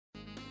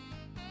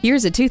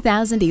Here's a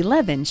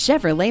 2011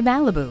 Chevrolet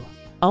Malibu.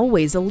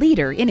 Always a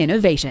leader in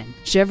innovation,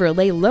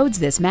 Chevrolet loads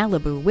this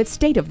Malibu with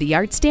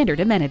state-of-the-art standard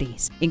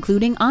amenities,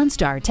 including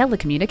OnStar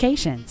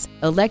telecommunications,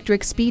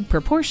 electric speed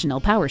proportional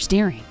power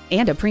steering,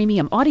 and a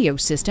premium audio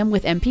system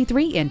with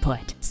MP3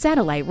 input,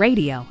 satellite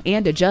radio,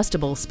 and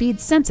adjustable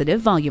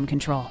speed-sensitive volume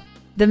control.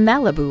 The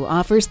Malibu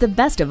offers the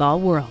best of all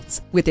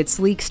worlds, with its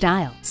sleek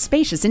style,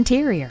 spacious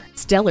interior,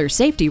 stellar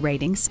safety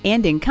ratings,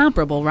 and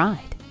incomparable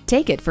ride.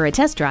 Take it for a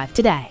test drive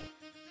today.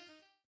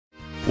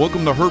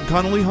 Welcome to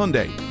Connolly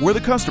Hyundai, where the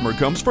customer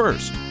comes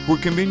first. We're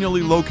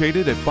conveniently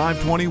located at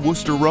 520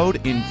 Worcester Road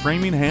in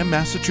Framingham,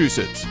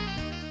 Massachusetts.